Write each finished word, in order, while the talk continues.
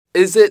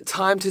Is it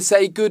time to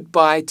say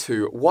goodbye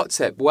to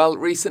WhatsApp? Well,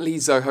 recently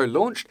Zoho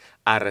launched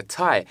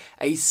Arattai,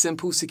 a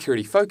simple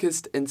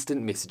security-focused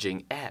instant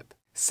messaging app.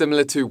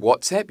 Similar to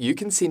WhatsApp, you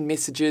can send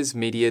messages,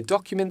 media,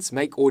 documents,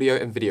 make audio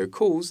and video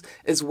calls,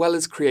 as well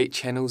as create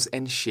channels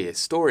and share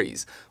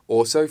stories.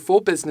 Also,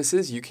 for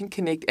businesses, you can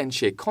connect and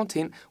share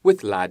content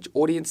with large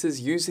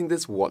audiences using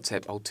this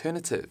WhatsApp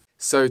alternative.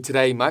 So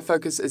today, my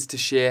focus is to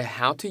share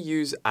how to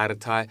use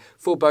Arattai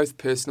for both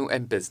personal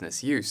and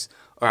business use.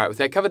 Alright, with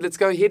that covered, let's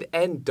go ahead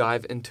and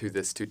dive into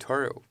this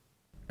tutorial.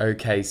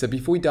 Okay, so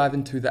before we dive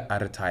into the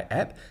Arattai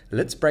app,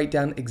 let's break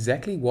down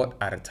exactly what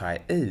Arattai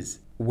is.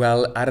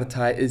 Well,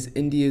 Arattai is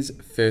India's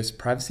first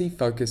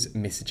privacy-focused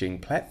messaging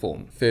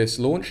platform. First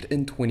launched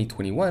in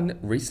 2021,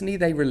 recently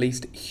they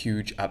released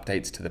huge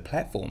updates to the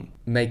platform,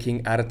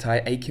 making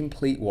Arattai a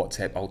complete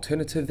WhatsApp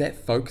alternative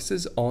that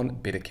focuses on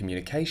better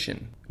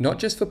communication. Not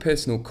just for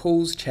personal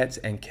calls, chats,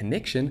 and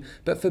connection,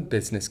 but for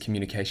business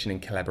communication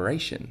and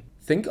collaboration.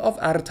 Think of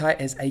Arattai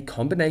as a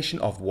combination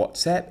of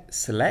WhatsApp,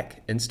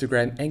 Slack,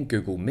 Instagram, and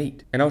Google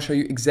Meet. And I'll show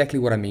you exactly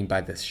what I mean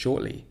by this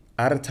shortly.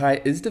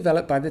 Arattai is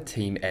developed by the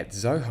team at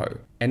Zoho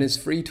and is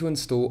free to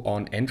install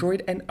on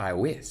Android and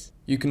iOS.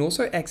 You can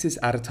also access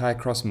Arattai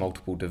across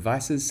multiple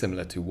devices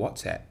similar to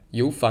WhatsApp.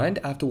 You'll find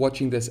after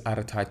watching this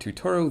Arattai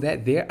tutorial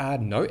that there are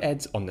no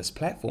ads on this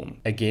platform,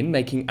 again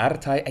making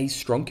Arattai a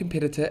strong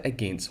competitor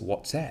against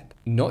WhatsApp,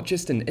 not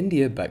just in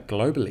India but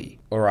globally.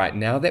 Alright,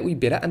 now that we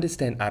better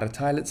understand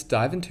Arattai, let's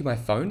dive into my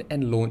phone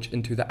and launch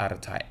into the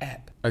Arattai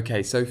app.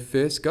 Okay, so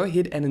first go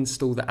ahead and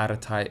install the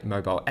Arattai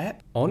mobile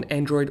app on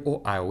Android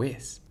or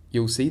iOS.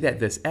 You'll see that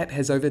this app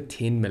has over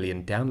 10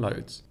 million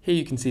downloads. Here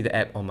you can see the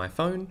app on my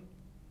phone.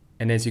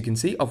 And as you can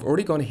see, I've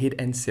already gone ahead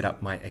and set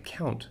up my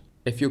account.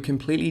 If you're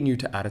completely new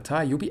to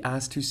Arattai, you'll be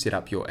asked to set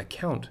up your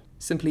account.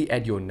 Simply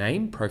add your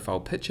name,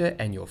 profile picture,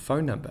 and your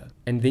phone number.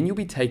 And then you'll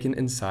be taken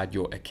inside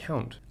your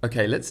account.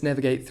 Okay, let's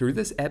navigate through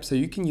this app so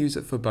you can use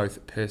it for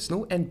both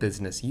personal and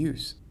business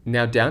use.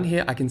 Now down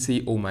here, I can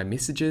see all my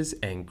messages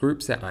and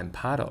groups that I'm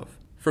part of.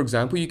 For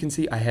example, you can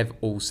see I have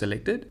all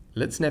selected.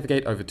 Let's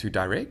navigate over to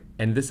direct,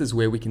 and this is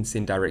where we can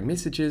send direct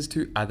messages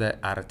to other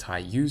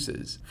Arattai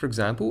users. For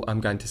example,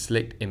 I'm going to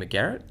select Emma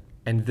Garrett,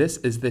 and this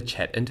is the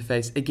chat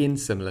interface, again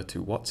similar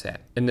to WhatsApp.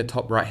 In the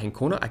top right hand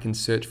corner, I can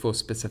search for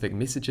specific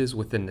messages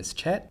within this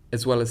chat,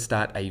 as well as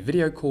start a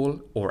video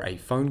call or a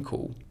phone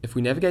call. If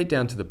we navigate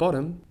down to the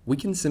bottom, we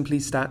can simply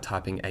start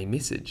typing a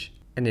message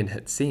and then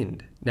hit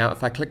send. Now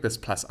if I click this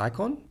plus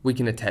icon, we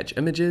can attach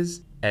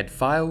images, add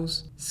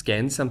files,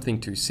 scan something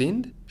to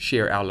send,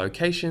 share our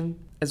location,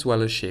 as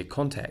well as share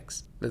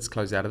contacts. Let's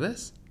close out of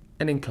this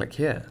and then click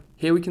here.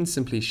 Here we can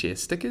simply share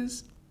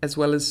stickers, as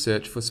well as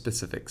search for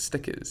specific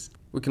stickers.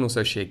 We can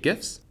also share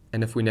GIFs,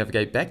 and if we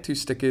navigate back to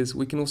stickers,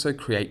 we can also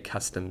create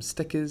custom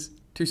stickers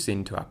to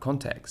send to our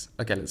contacts.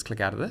 Okay, let's click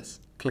out of this,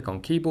 click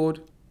on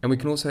keyboard, and we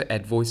can also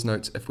add voice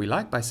notes if we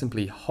like by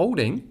simply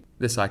holding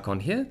this icon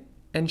here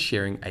and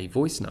sharing a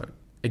voice note.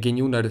 Again,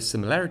 you'll notice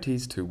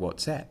similarities to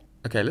WhatsApp.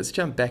 Okay, let's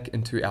jump back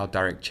into our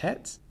direct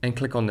chats and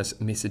click on this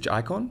message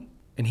icon.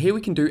 And here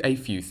we can do a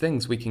few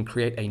things. We can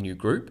create a new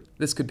group.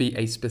 This could be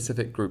a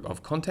specific group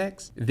of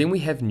contacts. Then we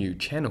have new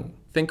channel.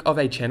 Think of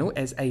a channel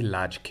as a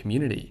large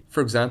community.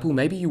 For example,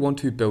 maybe you want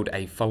to build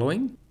a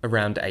following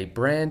around a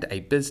brand, a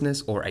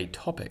business, or a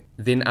topic.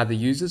 Then other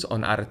users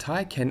on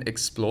Arattai can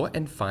explore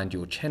and find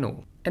your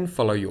channel and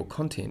follow your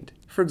content.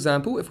 For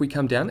example, if we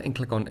come down and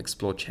click on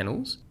Explore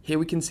Channels, here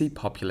we can see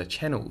popular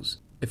channels.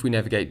 If we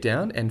navigate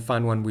down and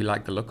find one we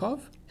like the look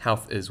of,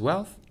 Health is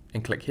Wealth,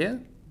 and click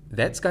here,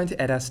 that's going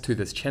to add us to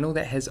this channel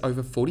that has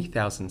over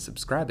 40,000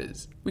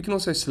 subscribers. We can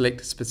also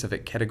select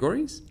specific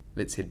categories.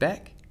 Let's head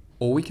back,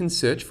 or we can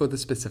search for the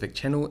specific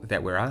channel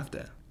that we're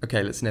after.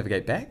 Okay, let's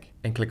navigate back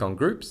and click on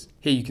groups.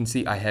 Here you can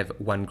see I have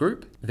one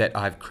group that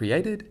I've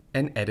created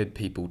and added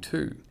people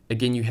to.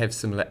 Again, you have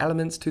similar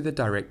elements to the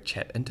direct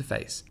chat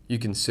interface. You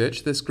can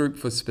search this group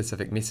for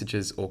specific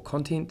messages or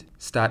content,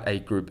 start a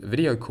group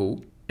video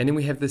call, and then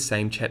we have the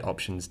same chat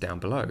options down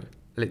below.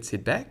 Let's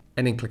head back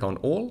and then click on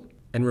all.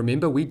 And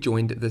remember, we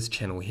joined this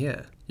channel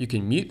here. You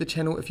can mute the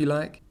channel if you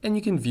like, and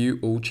you can view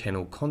all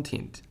channel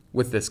content.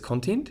 With this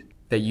content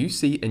that you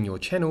see in your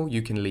channel,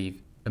 you can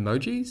leave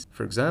emojis,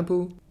 for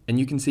example, and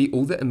you can see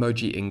all the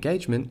emoji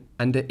engagement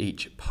under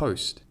each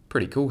post.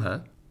 Pretty cool, huh?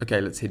 Okay,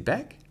 let's head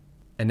back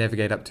and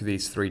navigate up to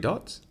these three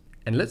dots.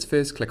 And let's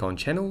first click on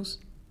channels.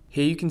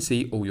 Here you can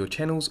see all your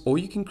channels, or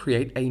you can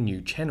create a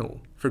new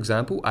channel. For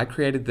example, I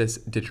created this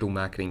digital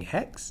marketing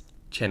hacks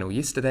channel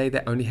yesterday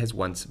that only has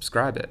one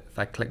subscriber. If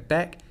I click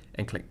back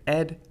and click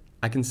add,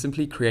 I can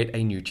simply create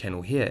a new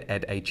channel here,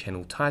 add a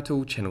channel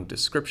title, channel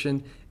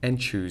description, and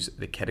choose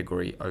the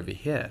category over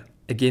here.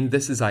 Again,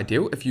 this is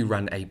ideal if you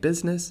run a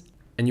business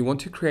and you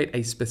want to create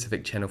a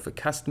specific channel for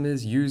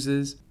customers,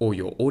 users, or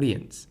your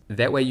audience.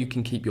 That way you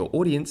can keep your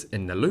audience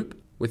in the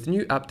loop with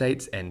new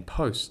updates and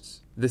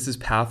posts. This is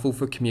powerful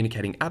for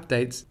communicating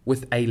updates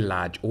with a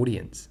large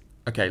audience.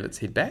 Okay, let's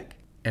head back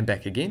and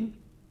back again.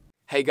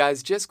 Hey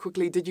guys, just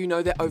quickly, did you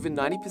know that over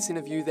 90%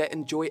 of you that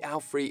enjoy our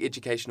free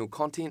educational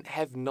content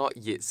have not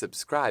yet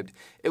subscribed?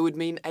 It would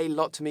mean a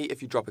lot to me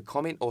if you drop a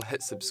comment or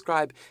hit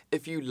subscribe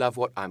if you love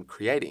what I'm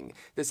creating.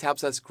 This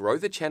helps us grow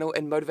the channel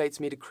and motivates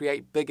me to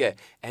create bigger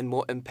and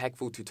more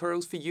impactful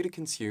tutorials for you to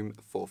consume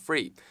for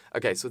free.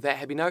 Okay, so with that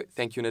happy note,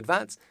 thank you in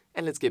advance,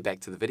 and let's get back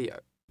to the video.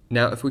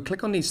 Now, if we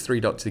click on these three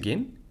dots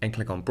again and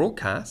click on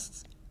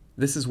broadcasts,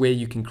 this is where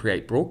you can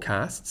create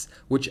broadcasts,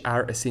 which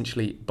are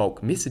essentially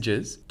bulk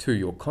messages to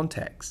your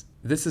contacts.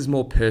 This is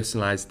more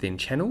personalized than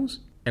channels,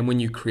 and when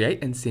you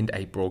create and send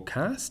a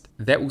broadcast,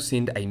 that will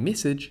send a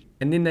message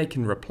and then they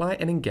can reply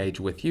and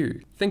engage with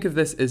you. Think of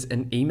this as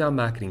an email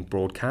marketing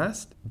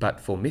broadcast, but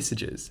for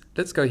messages.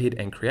 Let's go ahead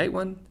and create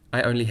one.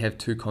 I only have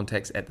 2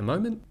 contacts at the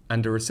moment.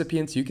 Under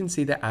recipients, you can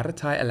see that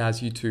Arattai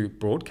allows you to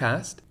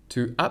broadcast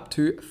to up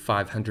to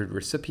 500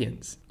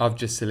 recipients. I've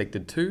just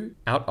selected 2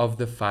 out of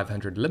the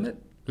 500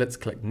 limit. Let's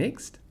click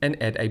next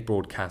and add a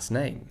broadcast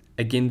name.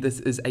 Again, this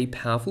is a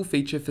powerful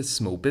feature for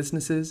small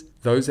businesses,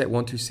 those that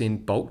want to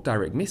send bulk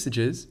direct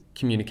messages,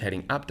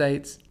 communicating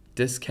updates,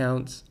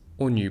 discounts,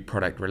 or new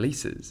product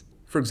releases.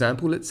 For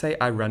example, let's say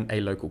I run a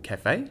local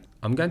cafe.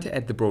 I'm going to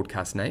add the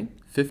broadcast name,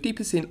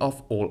 50%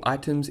 off all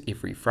items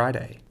every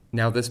Friday.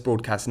 Now this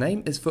broadcast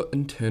name is for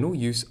internal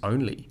use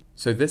only.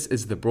 So this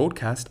is the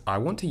broadcast I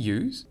want to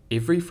use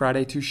every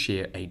Friday to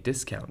share a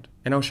discount.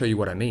 And I'll show you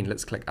what I mean.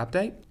 Let's click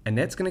update, and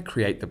that's going to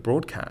create the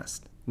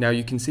broadcast. Now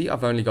you can see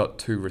I've only got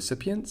 2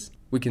 recipients.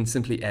 We can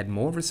simply add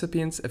more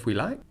recipients if we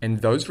like, and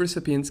those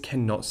recipients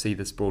cannot see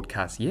this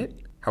broadcast yet.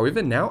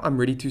 However, now I'm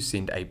ready to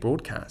send a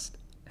broadcast.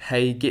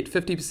 Hey, get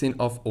 50%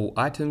 off all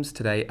items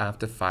today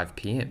after 5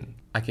 p.m.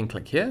 I can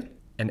click here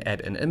and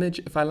add an image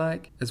if I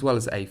like, as well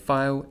as a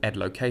file, add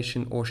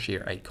location, or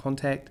share a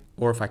contact.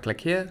 Or if I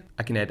click here,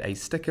 I can add a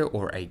sticker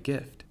or a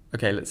gift.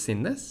 Okay, let's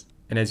send this.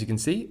 And as you can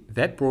see,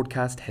 that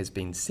broadcast has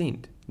been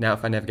sent. Now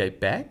if I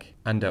navigate back,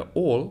 under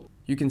all,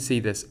 you can see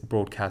this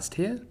broadcast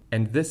here,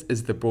 and this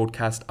is the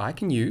broadcast I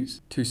can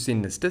use to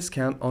send this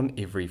discount on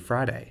every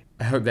Friday.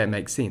 I hope that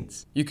makes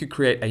sense. You could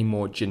create a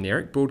more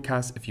generic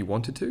broadcast if you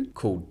wanted to,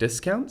 called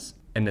discounts.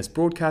 And this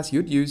broadcast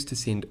you'd use to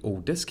send all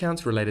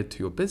discounts related to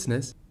your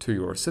business to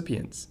your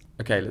recipients.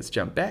 Okay, let's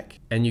jump back.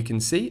 And you can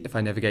see if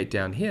I navigate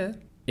down here,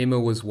 Emma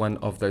was one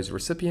of those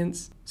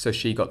recipients. So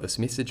she got this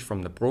message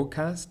from the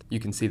broadcast. You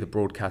can see the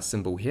broadcast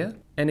symbol here.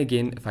 And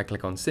again, if I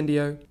click on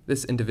Cindio,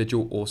 this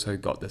individual also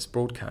got this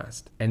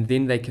broadcast. And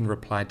then they can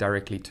reply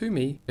directly to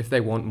me if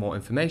they want more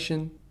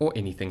information or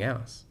anything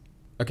else.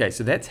 Okay,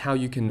 so that's how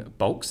you can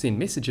bulk send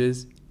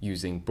messages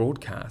using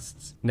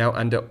broadcasts. Now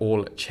under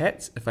all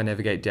chats, if I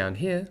navigate down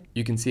here,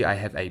 you can see I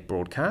have a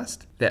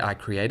broadcast that I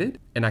created,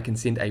 and I can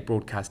send a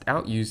broadcast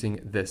out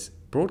using this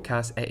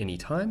broadcast at any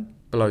time.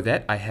 Below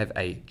that, I have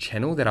a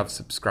channel that I've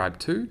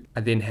subscribed to. I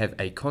then have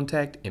a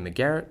contact, Emma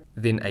Garrett,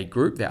 then a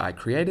group that I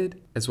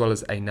created, as well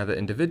as another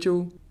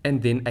individual,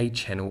 and then a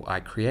channel I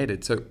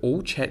created. So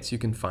all chats you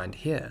can find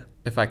here.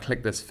 If I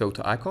click this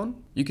filter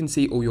icon, you can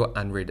see all your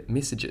unread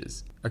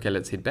messages. Okay,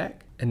 let's head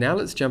back. And now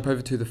let's jump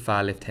over to the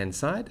far left-hand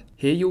side.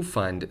 Here you'll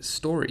find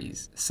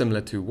stories.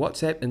 Similar to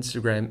WhatsApp,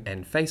 Instagram,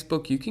 and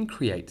Facebook, you can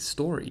create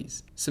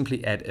stories.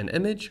 Simply add an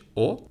image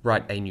or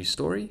write a new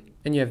story,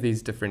 and you have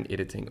these different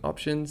editing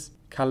options,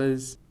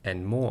 colors,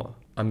 and more.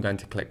 I'm going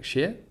to click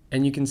share,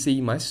 and you can see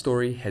my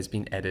story has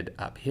been added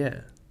up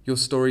here. Your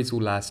stories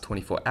will last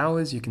 24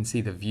 hours. You can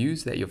see the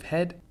views that you've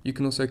had. You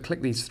can also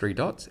click these 3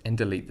 dots and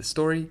delete the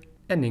story,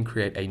 and then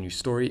create a new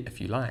story if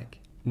you like.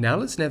 Now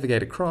let's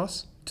navigate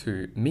across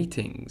to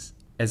meetings.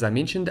 As I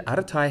mentioned,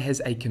 Arattai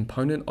has a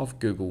component of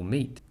Google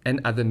Meet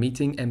and other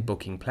meeting and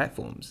booking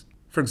platforms.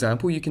 For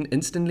example, you can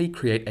instantly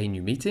create a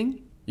new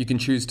meeting. You can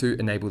choose to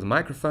enable the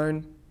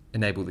microphone,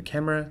 enable the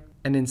camera,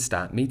 and then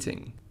start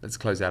meeting. Let's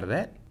close out of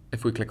that.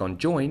 If we click on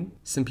join,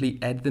 simply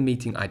add the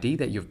meeting ID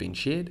that you've been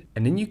shared,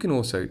 and then you can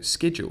also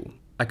schedule.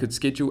 I could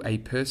schedule a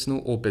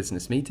personal or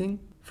business meeting.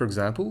 For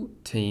example,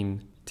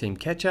 team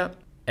catch up.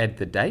 Add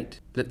the date,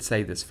 let's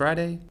say this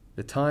Friday,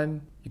 the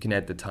time, you can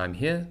add the time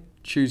here,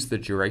 choose the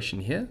duration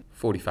here,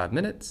 45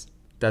 minutes.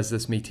 Does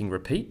this meeting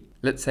repeat?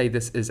 Let's say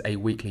this is a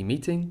weekly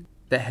meeting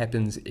that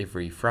happens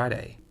every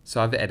Friday.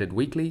 So I've added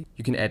weekly.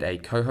 You can add a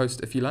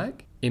co-host if you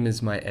like.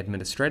 Emma's my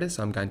administrator,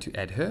 so I'm going to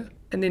add her.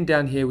 And then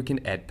down here we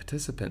can add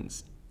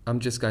participants. I'm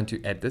just going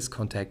to add this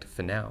contact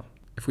for now.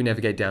 If we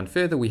navigate down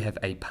further, we have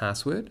a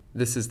password.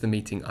 This is the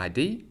meeting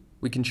ID.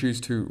 We can choose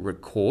to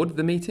record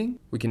the meeting.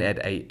 We can add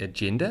an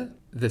agenda.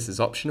 This is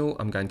optional.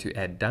 I'm going to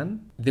add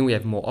done. Then we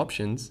have more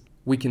options.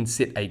 We can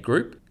set a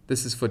group.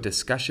 This is for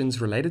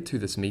discussions related to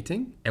this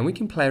meeting. And we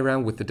can play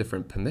around with the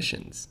different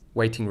permissions.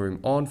 Waiting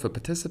room on for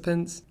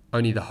participants.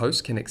 Only the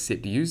host can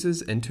accept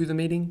users into the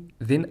meeting.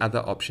 Then other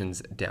options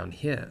down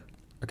here.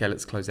 Okay,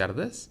 let's close out of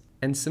this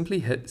and simply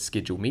hit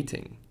schedule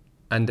meeting.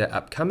 Under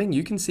upcoming,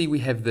 you can see we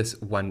have this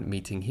one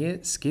meeting here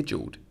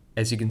scheduled.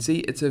 As you can see,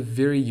 it's a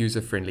very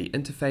user-friendly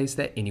interface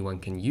that anyone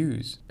can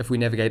use. If we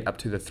navigate up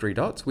to the 3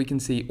 dots, we can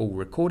see all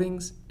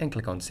recordings and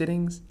click on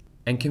settings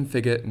and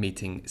configure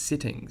meeting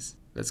settings.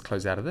 Let's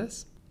close out of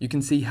this. You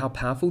can see how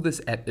powerful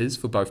this app is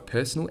for both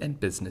personal and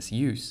business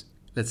use.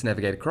 Let's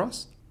navigate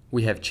across.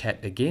 We have chat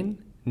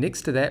again.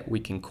 Next to that, we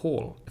can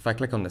call. If I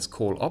click on this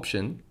call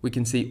option, we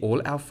can see all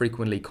our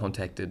frequently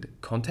contacted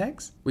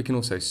contacts. We can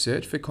also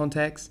search for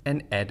contacts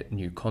and add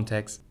new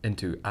contacts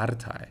into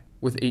Arattai.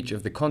 With each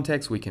of the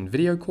contacts, we can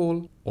video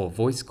call or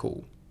voice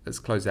call. Let's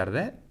close out of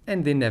that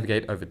and then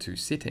navigate over to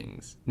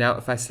settings. Now,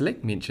 if I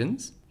select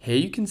mentions, here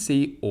you can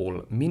see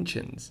all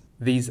mentions.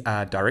 These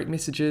are direct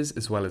messages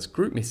as well as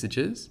group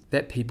messages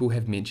that people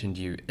have mentioned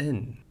you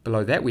in.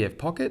 Below that, we have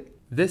Pocket.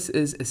 This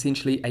is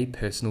essentially a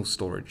personal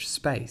storage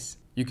space.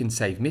 You can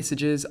save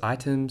messages,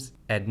 items,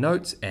 add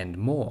notes, and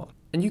more.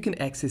 And you can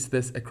access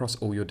this across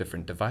all your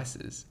different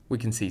devices. We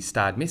can see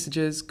starred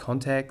messages,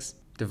 contacts,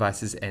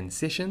 devices, and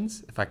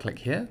sessions. If I click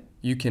here,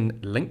 you can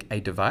link a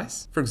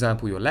device, for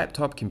example, your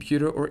laptop,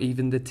 computer, or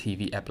even the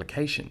TV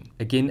application.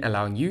 Again,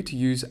 allowing you to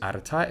use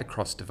Arattai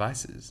across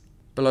devices.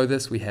 Below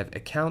this, we have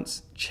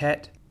accounts,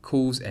 chat,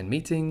 calls, and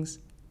meetings.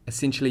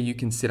 Essentially, you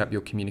can set up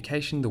your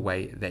communication the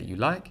way that you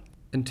like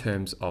in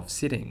terms of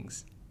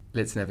settings.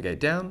 Let's navigate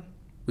down.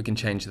 We can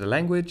change the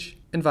language,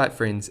 invite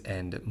friends,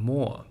 and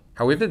more.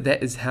 However,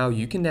 that is how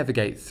you can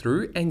navigate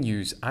through and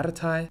use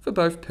Arattai for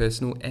both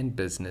personal and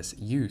business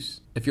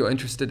use. If you're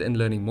interested in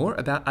learning more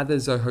about other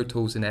Zoho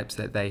tools and apps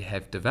that they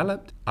have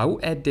developed, I will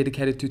add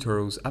dedicated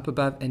tutorials up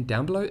above and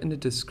down below in the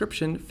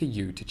description for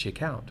you to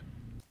check out.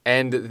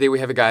 And there we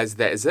have it, guys.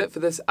 That is it for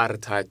this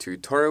Arattai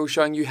tutorial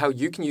showing you how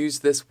you can use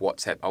this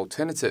WhatsApp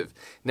alternative.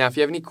 Now, if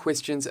you have any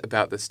questions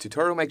about this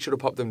tutorial, make sure to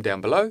pop them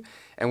down below.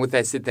 And with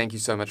that said, thank you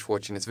so much for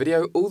watching this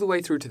video all the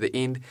way through to the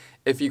end.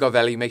 If you got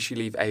value, make sure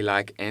you leave a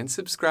like and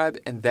subscribe,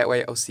 and that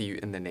way I'll see you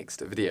in the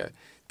next video.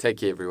 Take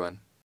care,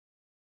 everyone.